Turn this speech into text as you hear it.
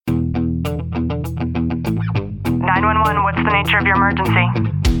911, what's the nature of your emergency?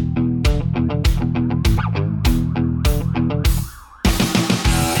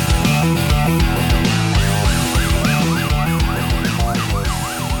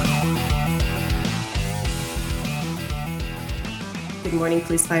 Good morning,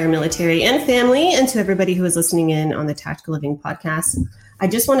 police, fire, military, and family, and to everybody who is listening in on the Tactical Living podcast. I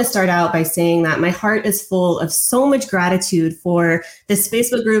just want to start out by saying that my heart is full of so much gratitude for this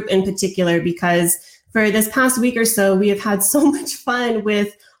Facebook group in particular, because for this past week or so, we have had so much fun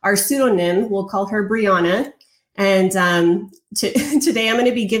with our pseudonym. We'll call her Brianna. And today I'm going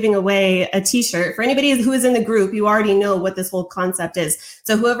to be giving away a t-shirt. For anybody who is in the group, you already know what this whole concept is.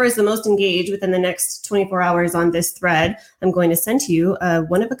 So whoever is the most engaged within the next 24 hours on this thread, I'm going to send to you a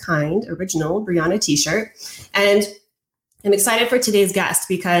one-of-a-kind original Brianna t-shirt. And I'm excited for today's guest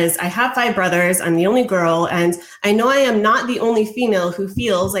because I have 5 brothers. I'm the only girl, and I know I am not the only female who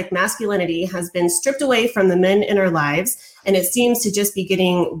feels like masculinity has been stripped away from the men in our lives, and it seems to just be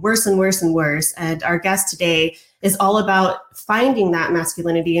getting worse and worse and worse. And our guest today is all about finding that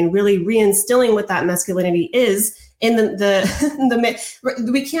masculinity and really reinstilling what that masculinity is in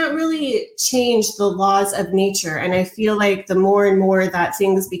we can't really change the laws of nature. And I feel like the more and more that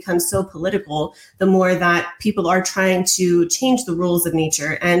things become so political, the more that people are trying to change the rules of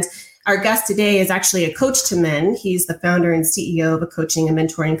nature. And our guest today is actually a coach to men. He's the founder and CEO of a coaching and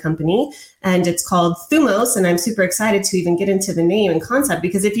mentoring company, and it's called Thumos. And I'm super excited to even get into the name and concept,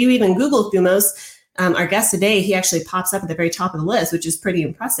 because if you even Google Thumos, our guest today, he actually pops up at the very top of the list, which is pretty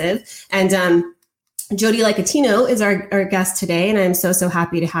impressive. And Jody Licatino is our guest today, and I'm so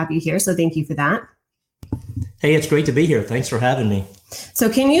happy to have you here. So thank you for that. Hey, it's great to be here. Thanks for having me.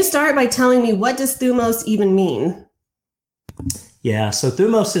 So can you start by telling me, what does Thumos even mean? Yeah, so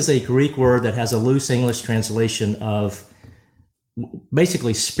Thumos is a Greek word that has a loose English translation of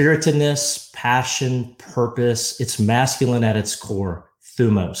basically spiritedness, passion, purpose. It's masculine at its core,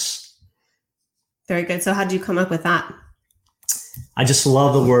 Thumos. Very good. So how did you come up with that? I just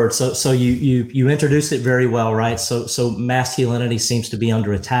love the word. So you introduced it very well, right? So masculinity seems to be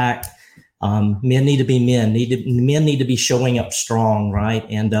under attack. Men need to be men. Men need to be showing up strong, right?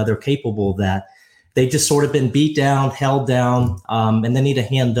 And they're capable of that. They've just sort of been beat down, held down, and they need a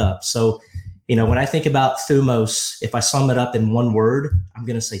hand up. So, when I think about Thumos, if I sum it up in one word, I'm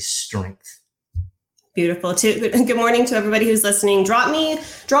going to say strength. Beautiful. Good morning to everybody who's listening. Drop me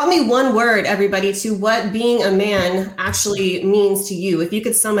one word, everybody, to what being a man actually means to you. If you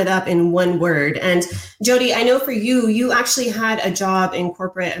could sum it up in one word. And Jody, I know for you actually had a job in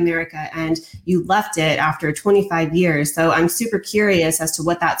corporate America and you left it after 25 years. So I'm super curious as to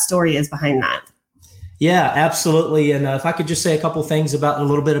what that story is behind that. Yeah, absolutely. And if I could just say a couple things a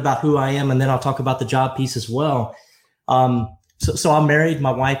little bit about who I am, and then I'll talk about the job piece as well. So I'm married.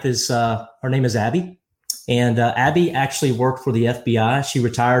 My wife her name is Abby. And Abby actually worked for the FBI. She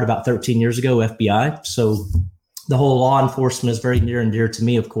retired about 13 years ago, FBI. So the whole law enforcement is very near and dear to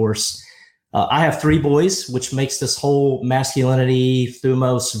me, of course. I have 3 boys, which makes this whole masculinity,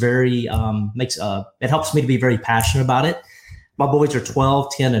 Thumos, it helps me to be very passionate about it. My boys are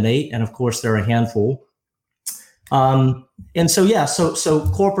 12, 10, and 8. And of course, they're a handful. So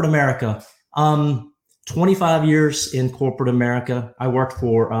corporate America. 25 years in corporate America. I worked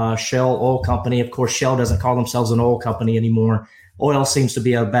for Shell Oil Company. Of course, Shell doesn't call themselves an oil company anymore. Oil seems to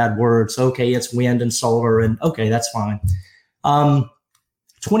be a bad word. So, okay, it's wind and solar, and okay, that's fine.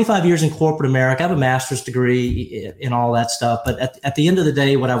 25 years in corporate America. I have a master's degree in all that stuff. But at the end of the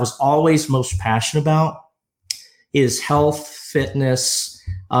day, what I was always most passionate about is health, fitness.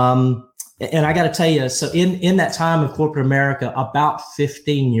 And I got to tell you, so in that time of corporate America, about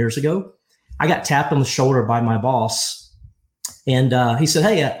 15 years ago, I got tapped on the shoulder by my boss, and he said,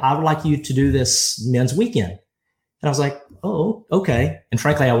 "Hey, I would like you to do this men's weekend." And I was like, "Oh, okay." And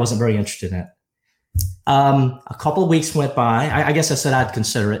frankly, I wasn't very interested in it. A couple of weeks went by. I guess I said I'd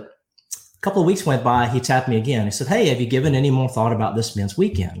consider it. A couple of weeks went by. He tapped me again. He said, "Hey, have you given any more thought about this men's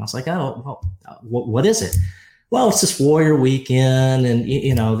weekend?" And I was like, "Oh, well, what is it?" Well, it's this warrior weekend, and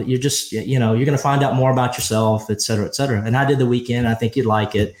you're just, you're going to find out more about yourself, et cetera, et cetera. And I did the weekend. I think you'd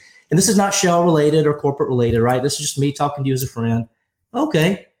like it. And this is not Shell related or corporate related, right? This is just me talking to you as a friend.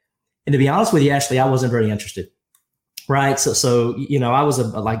 Okay. And to be honest with you, Ashley, I wasn't very interested, right? So I was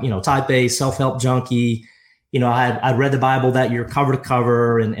a type A self-help junkie. I'd read the Bible that year cover to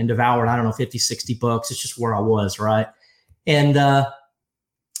cover and devoured, 50, 60 books. It's just where I was, right? And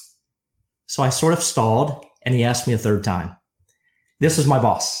so I sort of stalled, and he asked me a third time. This was my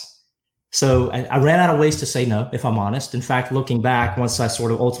boss. So I ran out of ways to say no, if I'm honest. In fact, looking back, once I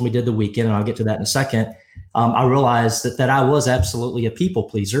sort of ultimately did the weekend, and I'll get to that in a second, I realized that I was absolutely a people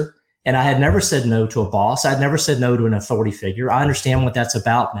pleaser. And I had never said no to a boss. I'd never said no to an authority figure. I understand what that's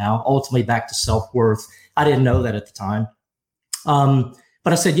about now, ultimately back to self-worth. I didn't know that at the time.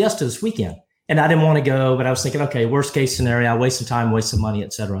 But I said yes to this weekend. And I didn't want to go, but I was thinking, okay, worst case scenario, I waste some time, waste some money,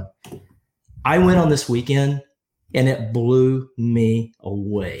 et cetera. I went on this weekend and it blew me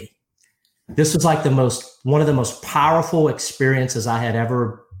away. This was like one of the most powerful experiences I had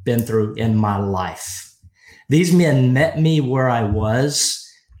ever been through in my life. These men met me where I was,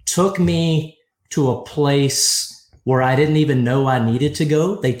 took me to a place where I didn't even know I needed to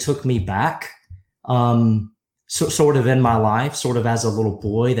go. They took me back, sort of in my life, sort of as a little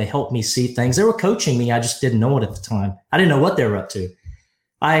boy. They helped me see things. They were coaching me. I just didn't know it at the time. I didn't know what they were up to.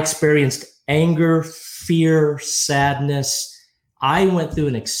 I experienced anger, fear, sadness. I went through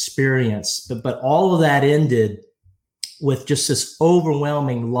an experience, but all of that ended with just this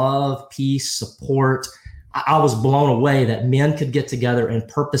overwhelming love, peace, support. I was blown away that men could get together and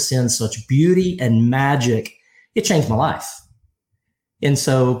purpose in such beauty and magic. It changed my life. And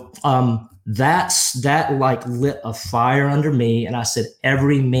so that like lit a fire under me. And I said,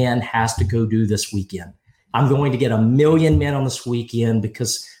 every man has to go do this weekend. I'm going to get 1 million men on this weekend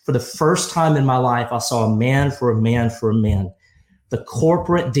because for the first time in my life, I saw a man for a man for a man. The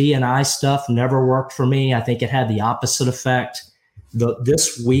corporate D&I stuff never worked for me. I think it had the opposite effect.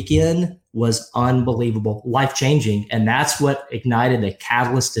 This weekend was unbelievable, life-changing. And that's what ignited a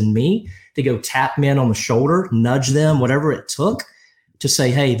catalyst in me to go tap men on the shoulder, nudge them, whatever it took to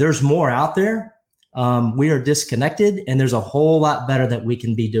say, hey, there's more out there. We are disconnected and there's a whole lot better that we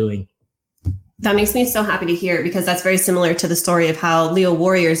can be doing. That makes me so happy to hear because that's very similar to the story of how Leo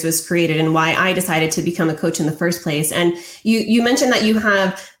Warriors was created and why I decided to become a coach in the first place. And you mentioned that you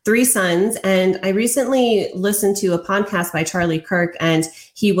have 3 sons, and I recently listened to a podcast by Charlie Kirk, and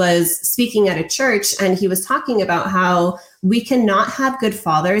he was speaking at a church, and he was talking about how we cannot have good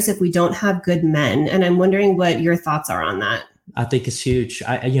fathers if we don't have good men. And I'm wondering what your thoughts are on that. I think it's huge.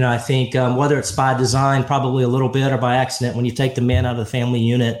 I think whether it's by design, probably a little bit, or by accident, when you take the men out of the family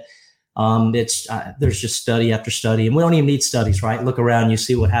unit, there's just study after study, and we don't even need studies, right? Look around, you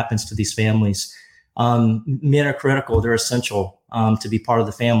see what happens to these families. Men are critical. They're essential to be part of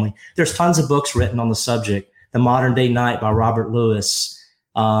the family. There's tons of books written on the subject. The Modern Day Knight by Robert Lewis.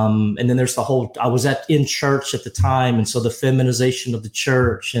 And then there's I was in church at the time. And so the feminization of the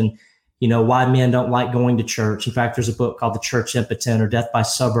church and, why men don't like going to church. In fact, there's a book called The Church Impotent or Death by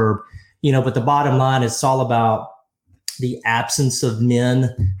Suburb, but the bottom line, it's all about the absence of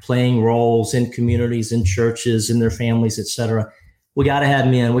men playing roles in communities, in churches, in their families, et cetera. We got to have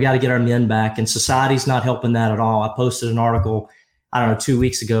men. We got to get our men back. And society's not helping that at all. I posted an article, 2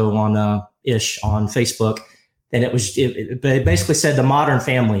 weeks ago on Facebook. And it basically said the modern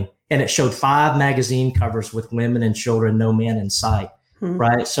family. And it showed 5 magazine covers with women and children, no man in sight. Mm-hmm.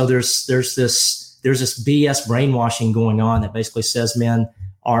 Right. So there's this BS brainwashing going on that basically says men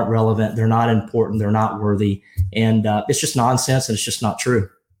aren't relevant. They're not important. They're not worthy. And it's just nonsense. And it's just not true.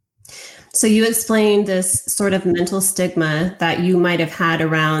 So you explained this sort of mental stigma that you might have had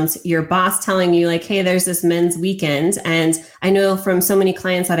around your boss telling you like, hey, there's this men's weekend. And I know from so many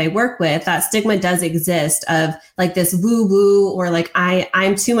clients that I work with, that stigma does exist of like this woo woo, or like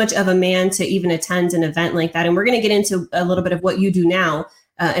I'm too much of a man to even attend an event like that. And we're going to get into a little bit of what you do now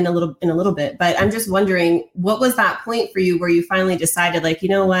in a little bit. But I'm just wondering, what was that point for you where you finally decided like, you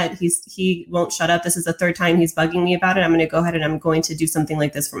know what, he won't shut up. This is the 3rd time he's bugging me about it. I'm going to go ahead and I'm going to do something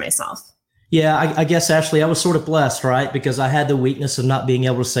like this for myself. Yeah, I guess, Ashley, I was sort of blessed, right? Because I had the weakness of not being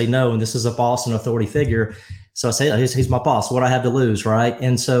able to say no. And this is a boss and authority figure. So I say, he's my boss. What do I have to lose, right?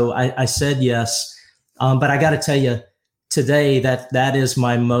 And so I said yes. But I got to tell you today that is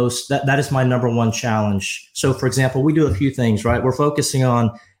my that is my number one challenge. So, for example, we do a few things, right? We're focusing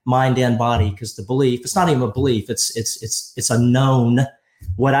on mind and body because the belief, it's not even a belief. It's a known.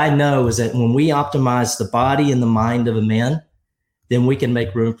 What I know is that when we optimize the body and the mind of a man, then we can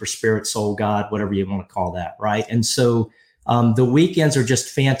make room for spirit, soul, God, whatever you want to call that, right? And so the weekends are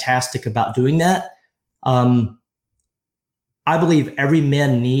just fantastic about doing that. I believe every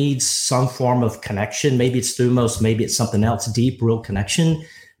man needs some form of connection. Maybe it's thumos, maybe it's something else, deep, real connection.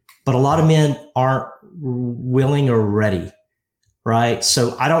 But a lot of men aren't willing or ready, right?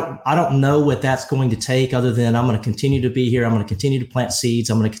 So I don't know what that's going to take other than I'm going to continue to be here. I'm going to continue to plant seeds.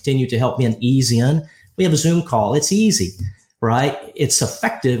 I'm going to continue to help men ease in. We have a Zoom call. It's easy. Right? It's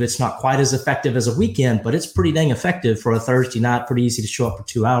effective. It's not quite as effective as a weekend, but it's pretty dang effective for a Thursday night, pretty easy to show up for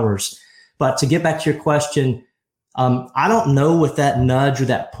 2 hours. But to get back to your question, I don't know what that nudge or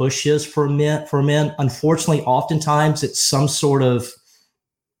that push is for men. Unfortunately, oftentimes it's some sort of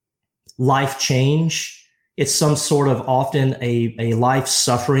life change it's some sort of often a life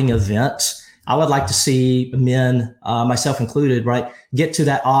suffering event. I would like to see men, myself included, right, get to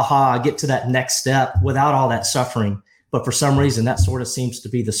that get to that next step without all that suffering. But for some reason, that sort of seems to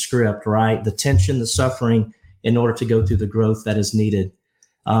be the script, right? The tension, the suffering in order to go through the growth that is needed.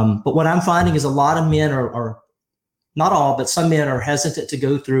 But what I'm finding is a lot of men are not all, but some men are hesitant to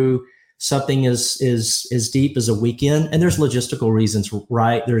go through something as deep as a weekend. And there's logistical reasons,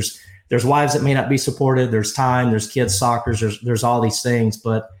 right? There's wives that may not be supportive. There's time, there's kids, soccer, there's all these things.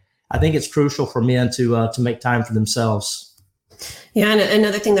 But I think it's crucial for men to make time for themselves. Yeah. And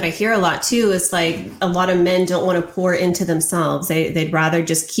another thing that I hear a lot too is like a lot of men don't want to pour into themselves. They'd rather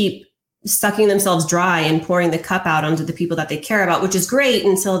just keep sucking themselves dry and pouring the cup out onto the people that they care about, which is great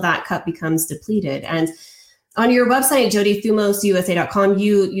until that cup becomes depleted. And on your website, JodiThumosUSA.com,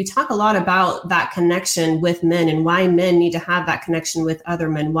 you talk a lot about that connection with men and why men need to have that connection with other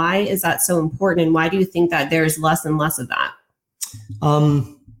men. Why is that so important? And why do you think that there's less and less of that?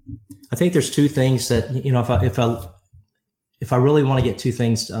 I think there's two things that, if I really want to get two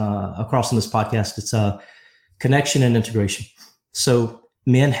things across in this podcast, it's connection and integration. So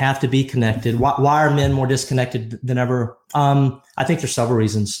men have to be connected. Why are men more disconnected than ever? I think there's several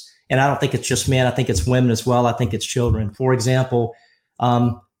reasons. And I don't think it's just men. I think it's women as well. I think it's children. For example,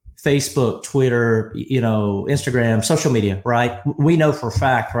 Facebook, Twitter, Instagram, social media, right? We know for a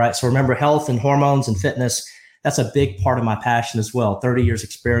fact, right? So remember, health and hormones and fitness, that's a big part of my passion as well. 30 years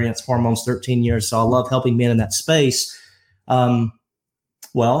experience, hormones, 13 years. So I love helping men in that space.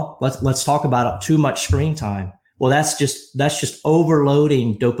 Well, let's talk about too much screen time. Well, that's just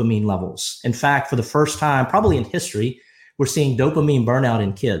overloading dopamine levels. In fact, for the first time, probably in history, we're seeing dopamine burnout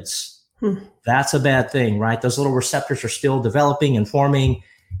in kids. That's a bad thing, right? Those little receptors are still developing and forming.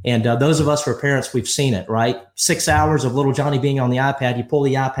 And those of us who are parents, we've seen it, right? 6 hours of little Johnny being on the iPad, you pull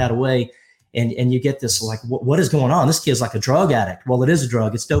the iPad away and you get this like, what is going on? This kid's like a drug addict. Well, it is a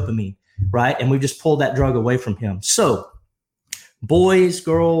drug. It's dopamine, right? And we've just pulled that drug away from him. So boys,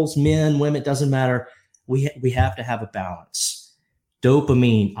 girls, men, women, it doesn't matter. We have to have a balance.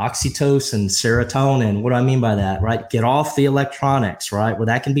 Dopamine, oxytocin, serotonin. What do I mean by that, right? Get off the electronics, right? Well,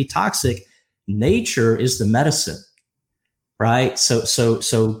 that can be toxic. Nature is the medicine, right?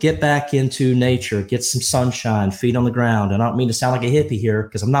 So get back into nature, get some sunshine, feet on the ground. And I don't mean to sound like a hippie here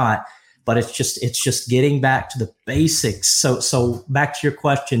because I'm not, but it's just getting back to the basics. So back to your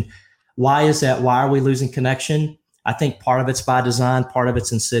question, why is that? Why are we losing connection? I think part of it's by design, part of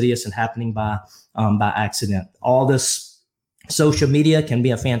it's insidious and happening by accident. All this social media can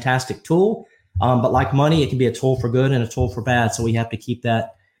be a fantastic tool, but like money, it can be a tool for good and a tool for bad. So we have to keep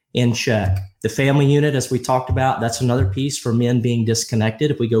that in check. The family unit, as we talked about, that's another piece for men being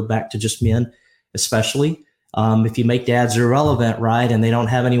disconnected. If we go back to just men, especially, if you make dads irrelevant, right, and they don't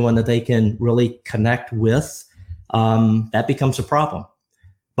have anyone that they can really connect with, that becomes a problem.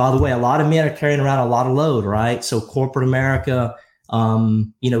 By the way, a lot of men are carrying around a lot of load, right? So corporate America,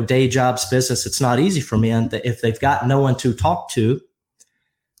 day jobs, business, it's not easy for men that if they've got no one to talk to.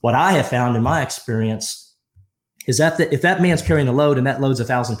 What I have found in my experience is that if that man's carrying a load and that load's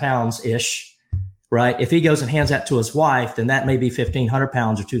 1,000 pounds ish, right? If he goes and hands that to his wife, then that may be 1,500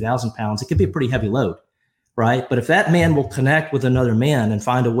 pounds or 2,000 pounds. It could be a pretty heavy load, right? But if that man will connect with another man and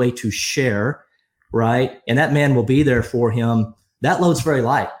find a way to share, right? And that man will be there for him, that load's very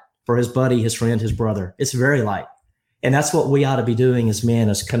light for his buddy, his friend, his brother. It's very light. And that's what we ought to be doing as men,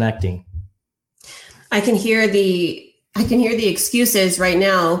 is connecting. I can hear the excuses right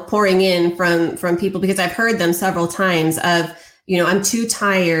now pouring in from people, because I've heard them several times of, I'm too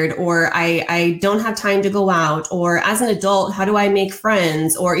tired, or I don't have time to go out, or as an adult, how do I make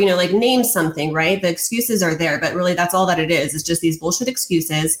friends, or, name something, right? The excuses are there, but really that's all that it is. It's just these bullshit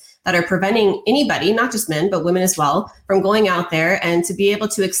excuses that are preventing anybody, not just men, but women as well, from going out there and to be able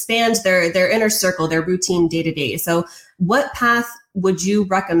to expand their inner circle, their routine day to day. So what path would you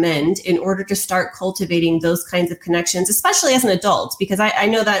recommend in order to start cultivating those kinds of connections, especially as an adult? Because I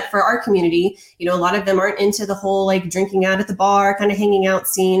know that for our community, a lot of them aren't into the whole like drinking out at the bar, kind of hanging out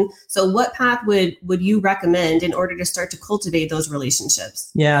scene. So what path would you recommend in order to start to cultivate those relationships?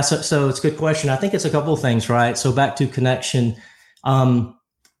 Yeah, so it's a good question. I think it's a couple of things, right? So back to connection.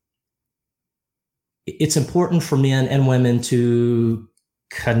 It's important for men and women to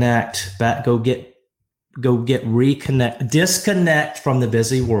connect, disconnect from the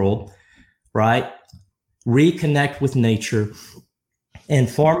busy world, right? Reconnect with nature and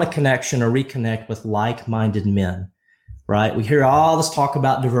form a connection or reconnect with like-minded men, right? We hear all this talk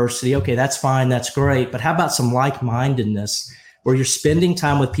about diversity. Okay, that's fine. That's great. But how about some like-mindedness where you're spending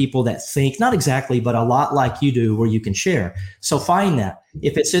time with people that think, not exactly, but a lot like you do, where you can share? So find that.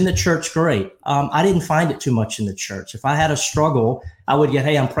 If it's in the church, great. I didn't find it too much in the church. If I had a struggle, I would get,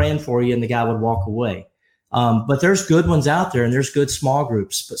 hey, I'm praying for you, and the guy would walk away. But there's good ones out there, and there's good small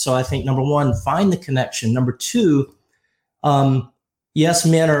groups. But so I think, number one, find the connection. Number two, yes,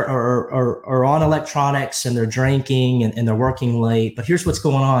 men are on electronics and they're drinking and they're working late. But here's what's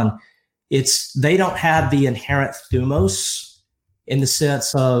going on. They don't have the inherent thumos, in the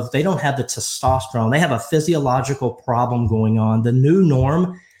sense of they don't have the testosterone. They have a physiological problem going on. The new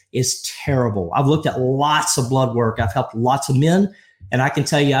norm is terrible. I've looked at lots of blood work. I've helped lots of men. And I can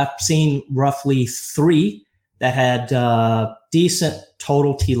tell you, I've seen roughly 3 that had decent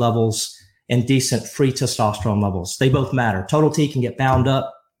total T levels and decent free testosterone levels. They both matter. Total T can get bound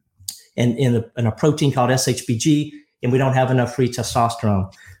up in a protein called SHBG, and we don't have enough free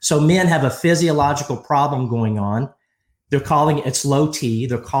testosterone. So men have a physiological problem going on. They're calling it's low T.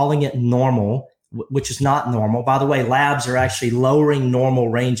 They're calling it normal, which is not normal. By the way, labs are actually lowering normal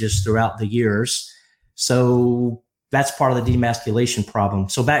ranges throughout the years. So that's part of the demasculation problem.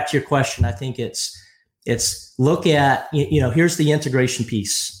 So back to your question, I think it's look at, here's the integration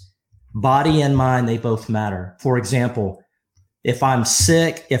piece. Body and mind, they both matter. For example, if I'm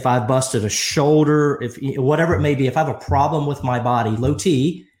sick, if I busted a shoulder, if whatever it may be, if I have a problem with my body, low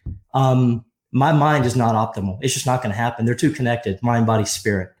T, my mind is not optimal. It's just not going to happen. They're too connected, mind, body,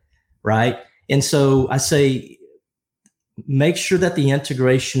 spirit, right? And so I say, make sure that the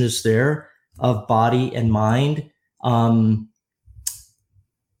integration is there of body and mind.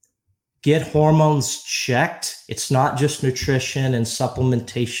 Get hormones checked. It's not just nutrition and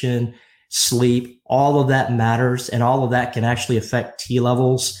supplementation, sleep. All of that matters, and all of that can actually affect T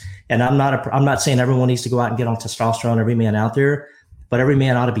levels. And I'm not saying everyone needs to go out and get on testosterone, every man out there, but every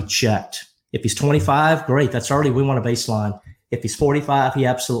man ought to be checked. If he's 25, great. That's already, we want a baseline. If he's 45, he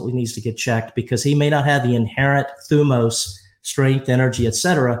absolutely needs to get checked, because he may not have the inherent thumos, strength, energy, et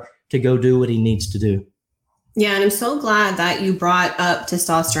cetera, to go do what he needs to do. Yeah, and I'm so glad that you brought up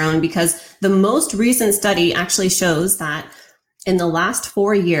testosterone, because the most recent study actually shows that in the last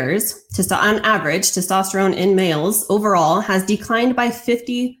 4 years, on average, testosterone in males overall has declined by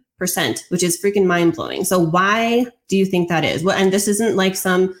 50%, which is freaking mind-blowing. So why do you think that is? Well, and this isn't like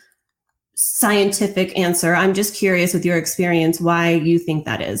some scientific answer. I'm just curious, with your experience, why you think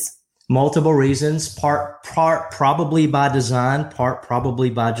that is. Multiple reasons, part probably by design, part probably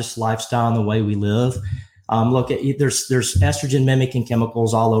by just lifestyle and the way we live. There's estrogen mimicking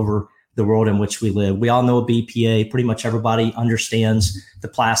chemicals all over the world in which we live. We all know BPA. Pretty much everybody understands the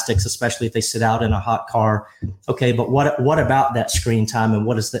plastics, especially if they sit out in a hot car. Okay, but what about that screen time, and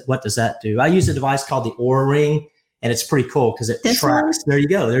what does that do? I use a device called the Oura Ring, and it's pretty cool because it tracks. There you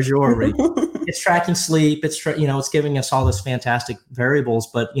go. There's your Oura Ring. It's tracking sleep. It's giving us all this fantastic variables.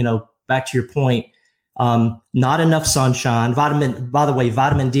 But back to your point, not enough sunshine. By the way,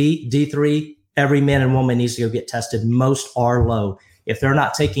 vitamin D, D3. Every man and woman needs to go get tested. Most are low. If they're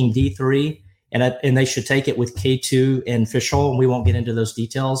not taking D3, and they should take it with K2 and fish oil, and we won't get into those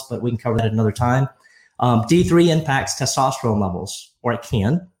details, but we can cover that at another time. D3 impacts testosterone levels, or it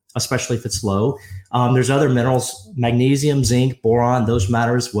can, especially if it's low. There's other minerals, magnesium, zinc, boron, those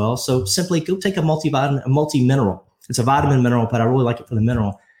matter as well. So simply go take a multivitamin, a multi-mineral. It's a vitamin mineral, but I really like it for the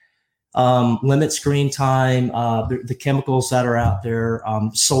mineral. Limit screen time, the chemicals that are out there.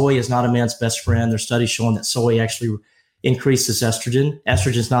 Soy is not a man's best friend. There's studies showing that soy actually increases estrogen.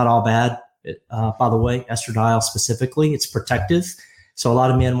 Estrogen is not all bad, by the way, estradiol specifically. It's protective. So a lot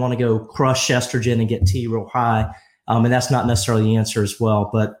of men want to go crush estrogen and get T real high. And that's not necessarily the answer as well.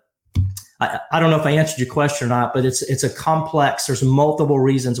 But I don't know if I answered your question or not, but it's a complex. There's multiple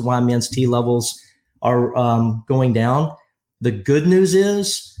reasons why men's T levels are going down. The good news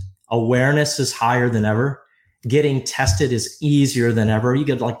is awareness is higher than ever. Getting tested is easier than ever. You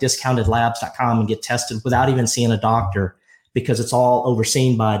go to like discountedlabs.com and get tested without even seeing a doctor, because it's all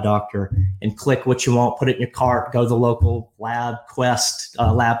overseen by a doctor, and click what you want, put it in your cart, go to the local lab, Quest,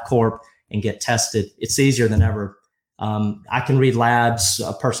 LabCorp, and get tested. It's easier than ever. I can read labs.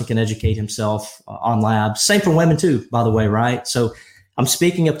 A person can educate himself on labs. Same for women too, by the way, right? So I'm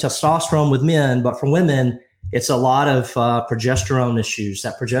speaking of testosterone with men, but for women, it's a lot of progesterone issues.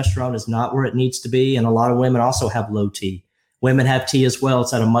 That progesterone is not where it needs to be. And a lot of women also have low T. Women have T as well.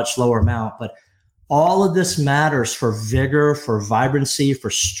 It's at a much lower amount. But all of this matters for vigor, for vibrancy, for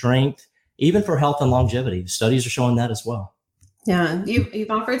strength, even for health and longevity. Studies are showing that as well. Yeah, you've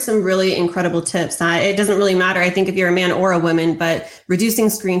offered some really incredible tips that it doesn't really matter, I think, if you're a man or a woman, but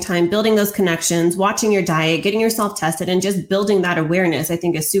reducing screen time, building those connections, watching your diet, getting yourself tested, and just building that awareness, I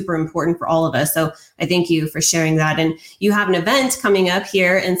think is super important for all of us. So I thank you for sharing that. And you have an event coming up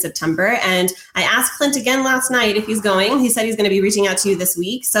here in September. And I asked Clint again last night if he's going. He said he's going to be reaching out to you this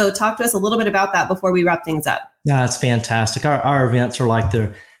week. So talk to us a little bit about that before we wrap things up. Yeah, it's fantastic. Our events are like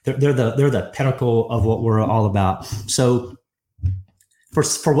they're the pinnacle of what we're all about. So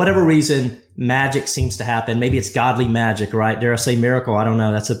for whatever reason, magic seems to happen. Maybe it's godly magic, right? Dare I say miracle? I don't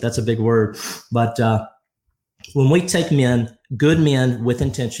know. That's a big word. But when we take men, good men with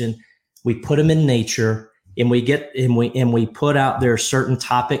intention, we put them in nature, and we put out there certain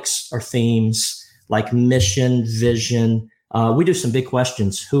topics or themes like mission, vision. We do some big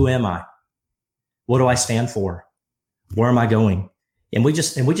questions. Who am I? What do I stand for? Where am I going? And we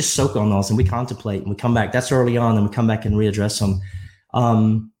just soak on those, and we contemplate, and we come back. That's early on, and we come back and readdress them.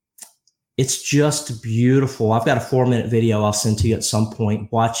 It's just beautiful. I've got a 4-minute video I'll send to you at some point,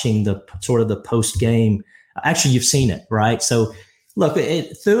 watching the sort of the post game. Actually, you've seen it, right? So look,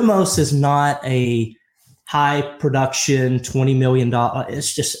 Thumos is not a high production, $20 million.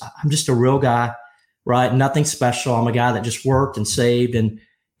 It's just, I'm just a real guy, right? Nothing special. I'm a guy that just worked and saved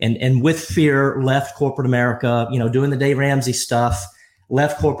and with fear left corporate America, doing the Dave Ramsey stuff,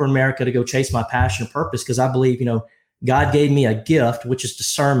 left corporate America to go chase my passion and purpose. Cause I believe, God gave me a gift, which is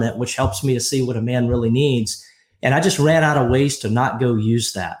discernment, which helps me to see what a man really needs. And I just ran out of ways to not go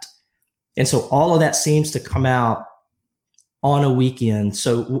use that. And so all of that seems to come out on a weekend.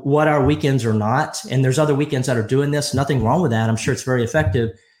 So what our weekends are not, and there's other weekends that are doing this, nothing wrong with that. I'm sure it's very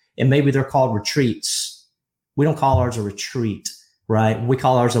effective. And maybe they're called retreats. We don't call ours a retreat, right? We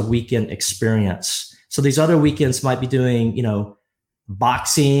call ours a weekend experience. So these other weekends might be doing,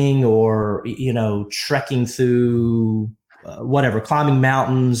 boxing or, trekking through whatever, climbing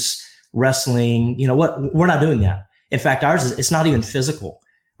mountains, wrestling, we're not doing that. In fact, ours it's not even physical,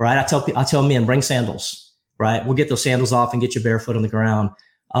 right? I tell men, bring sandals, right? We'll get those sandals off and get you barefoot on the ground.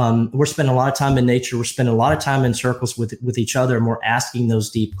 We're spending a lot of time in nature. We're spending a lot of time in circles with each other, and we're asking those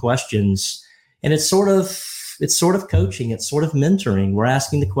deep questions. And it's sort of coaching. It's sort of mentoring. We're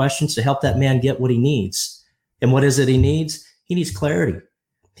asking the questions to help that man get what he needs. And what is it he needs? He needs clarity.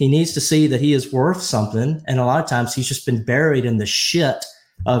 He needs to see that he is worth something. And a lot of times he's just been buried in the shit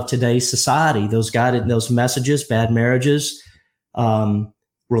of today's society. Those messages, bad marriages,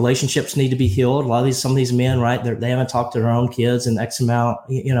 relationships need to be healed. Some of these men, right? They haven't talked to their own kids in X amount,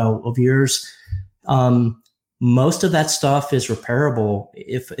 of years. Most of that stuff is repairable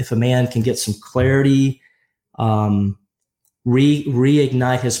if a man can get some clarity, reignite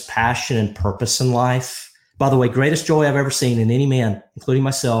his passion and purpose in life. By the way, greatest joy I've ever seen in any man, including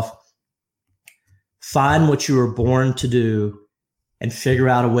myself. Find what you were born to do and figure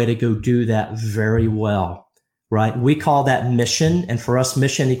out a way to go do that very well, right? We call that mission. And for us,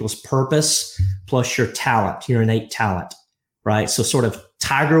 mission equals purpose plus your talent, your innate talent, right? So sort of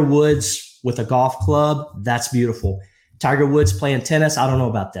Tiger Woods with a golf club, that's beautiful. Tiger Woods playing tennis, I don't know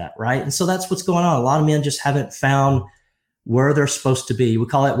about that, right? And so that's what's going on. A lot of men just haven't found where they're supposed to be. We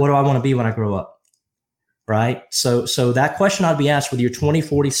call it, what do I want to be when I grow up? Right. So that question ought to be asked, whether you're 20,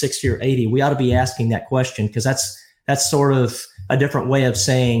 40, 60, or 80, we ought to be asking that question, because that's sort of a different way of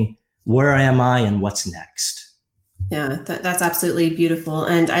saying, where am I and what's next? Yeah, that's absolutely beautiful.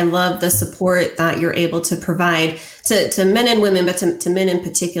 And I love the support that you're able to provide to men and women, but to men in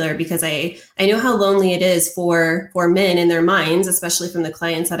particular, because I know how lonely it is for men in their minds, especially from the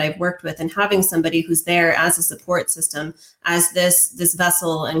clients that I've worked with, and having somebody who's there as a support system, as this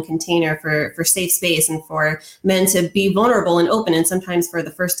vessel and container for safe space, and for men to be vulnerable and open. And sometimes for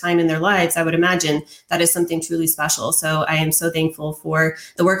the first time in their lives, I would imagine that is something truly special. So I am so thankful for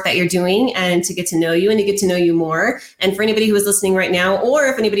the work that you're doing, and to get to know you and to get to know you more. And for anybody who is listening right now, or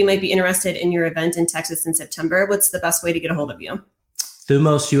if anybody might be interested in your event in Texas in September, what's the best way to get a hold of you?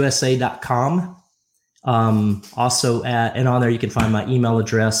 ThumosUSA.com. Also and on there you can find my email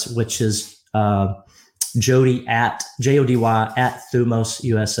address, which is Jody at Thumos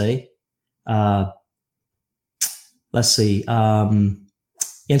USA. Let's see, Instagram,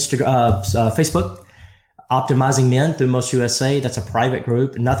 Facebook, Optimizing Men, Thumos USA. That's a private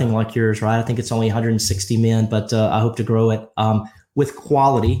group, nothing like yours, right? I think it's only 160 men, but I hope to grow it with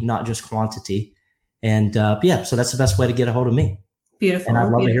quality, not just quantity. And so that's the best way to get a hold of me. Beautiful. And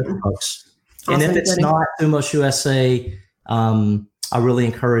I'd love to hear from folks. Awesome. And if it's not Thumos USA, I really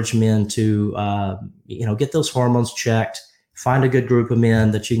encourage men to, get those hormones checked, find a good group of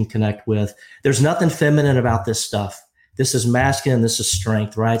men that you can connect with. There's nothing feminine about this stuff. This is masculine. This is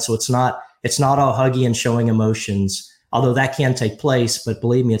strength, right? So it's not all huggy and showing emotions. although that can take place, but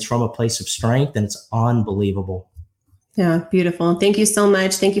believe me, it's from a place of strength and it's unbelievable. Yeah, beautiful. Thank you so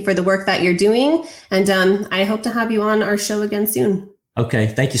much. Thank you for the work that you're doing. And I hope to have you on our show again soon. Okay.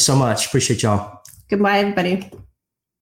 Thank you so much. Appreciate y'all. Goodbye, everybody.